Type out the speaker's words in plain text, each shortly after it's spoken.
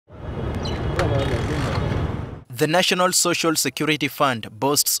The National Social Security Fund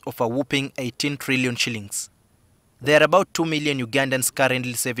boasts of a whopping 18 trillion shillings. There are about 2 million Ugandans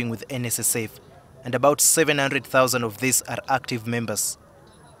currently saving with NSSF, and about 700,000 of these are active members.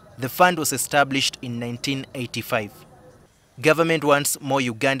 The fund was established in 1985. Government wants more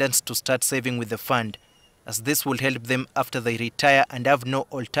Ugandans to start saving with the fund, as this will help them after they retire and have no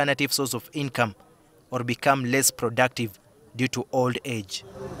alternative source of income or become less productive due to old age.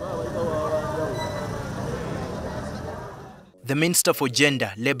 The Minister for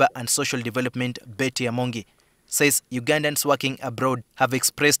Gender, Labour and Social Development, Betty Amongi, says Ugandans working abroad have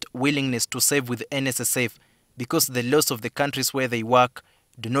expressed willingness to save with NSSF because the laws of the countries where they work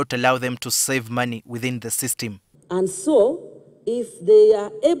do not allow them to save money within the system. And so, if they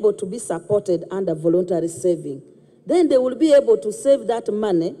are able to be supported under voluntary saving, then they will be able to save that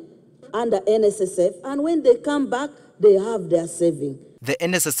money under NSSF, and when they come back, they have their saving. The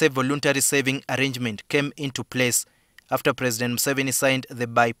NSSF voluntary saving arrangement came into place after President Museveni signed the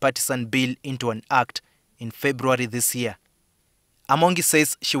bipartisan bill into an act in February this year. Amongi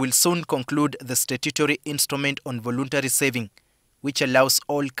says she will soon conclude the statutory instrument on voluntary saving, which allows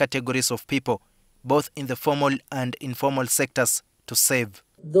all categories of people, both in the formal and informal sectors, to save.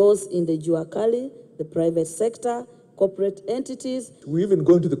 Those in the Juakali, the private sector, corporate entities. We even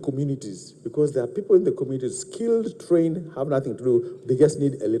go into the communities because there are people in the communities, skilled, trained, have nothing to do. They just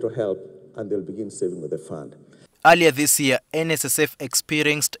need a little help and they'll begin saving with the fund. Earlier this year, NSSF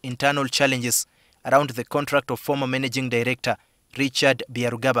experienced internal challenges around the contract of former Managing Director Richard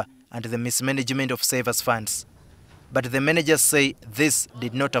Byarugaba and the mismanagement of savers funds. But the managers say this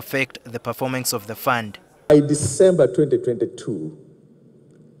did not affect the performance of the fund. By December 2022,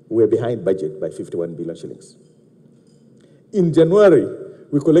 we were behind budget by 51 billion shillings. In January,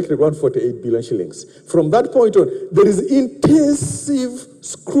 we collected around 48 billion shillings. From that point on, there is intensive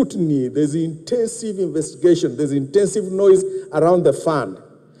scrutiny, there's intensive investigation, there's intensive noise around the fund.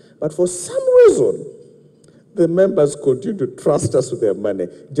 But for some reason, the members continue to trust us with their money.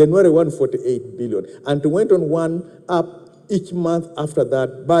 January 148 billion, and it went on one up each month after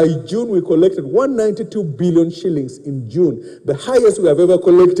that. By June, we collected 192 billion shillings in June, the highest we have ever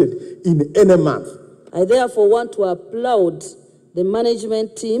collected in any month. I therefore want to applaud the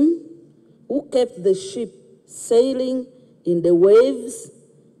management team who kept the ship sailing in the waves,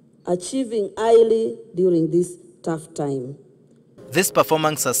 achieving highly during this tough time. This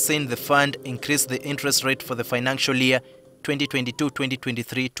performance has seen the fund increase the interest rate for the financial year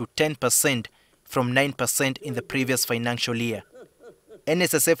 2022-2023 to 10% from 9% in the previous financial year.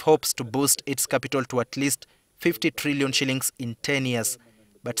 NSSF hopes to boost its capital to at least 50 trillion shillings in 10 years,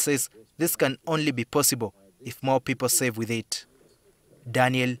 but says this can only be possible if more people save with it.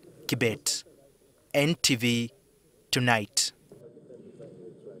 Daniel Kibet, NTV Tonight.